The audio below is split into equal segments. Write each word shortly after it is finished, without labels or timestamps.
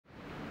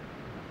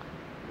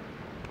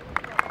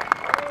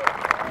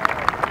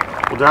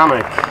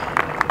Dominic,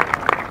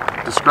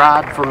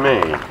 describe for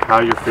me how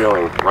you're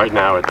feeling right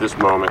now at this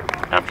moment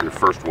after your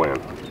first win.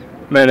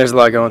 Man, there's a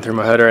lot going through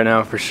my head right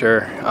now for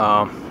sure.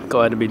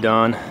 Glad to be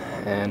done,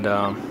 and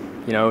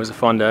you know, it was a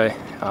fun day.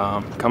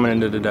 Coming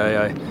into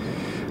today,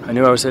 I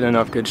knew I was hitting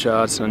enough good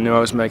shots, and I knew I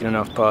was making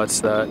enough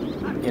putts that,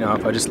 you know,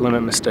 if I just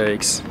limit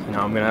mistakes, you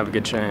know, I'm going to have a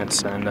good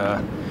chance. And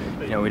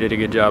you know, we did a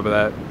good job of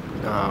that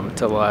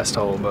until the last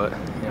hole, but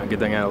you know, good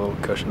thing I had a little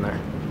cushion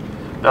there.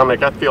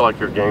 Dominic, I feel like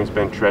your game's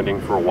been trending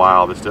for a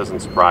while. This doesn't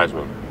surprise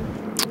me.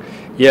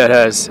 Yeah, it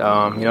has. You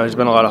know, there's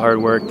been a lot of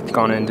hard work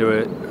gone into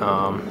it.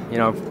 You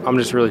know, I'm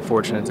just really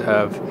fortunate to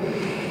have,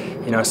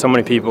 you know, so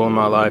many people in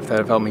my life that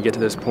have helped me get to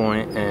this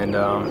point, and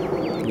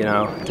you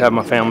know, to have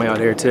my family out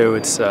here too.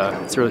 It's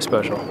really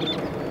special.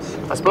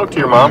 I spoke to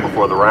your mom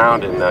before the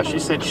round, and she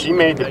said she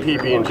made the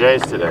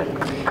PB&Js today.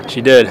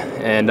 She did,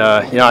 and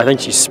you know, I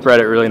think she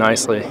spread it really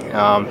nicely.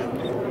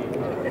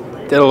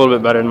 Did a little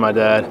bit better than my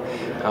dad,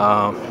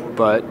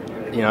 but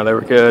you know, they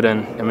were good,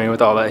 and I mean,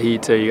 with all that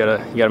heat too, you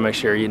gotta make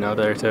sure you know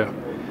there too.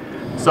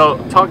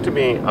 So, talk to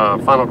me.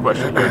 Final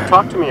question here.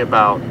 Talk to me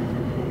about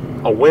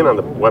a win on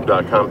the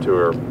Web.com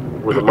tour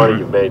with the money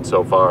you've made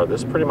so far.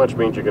 This pretty much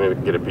means you're going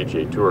to get a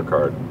PGA Tour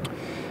card.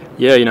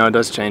 Yeah, you know, it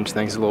does change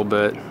things a little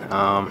bit.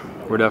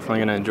 We're definitely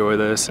going to enjoy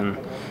this and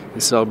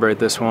celebrate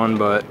this one,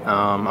 but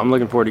I'm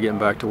looking forward to getting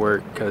back to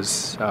work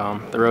because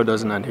the road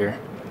doesn't end here.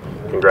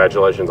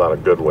 Congratulations on a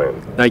good win.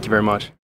 Thank you very much.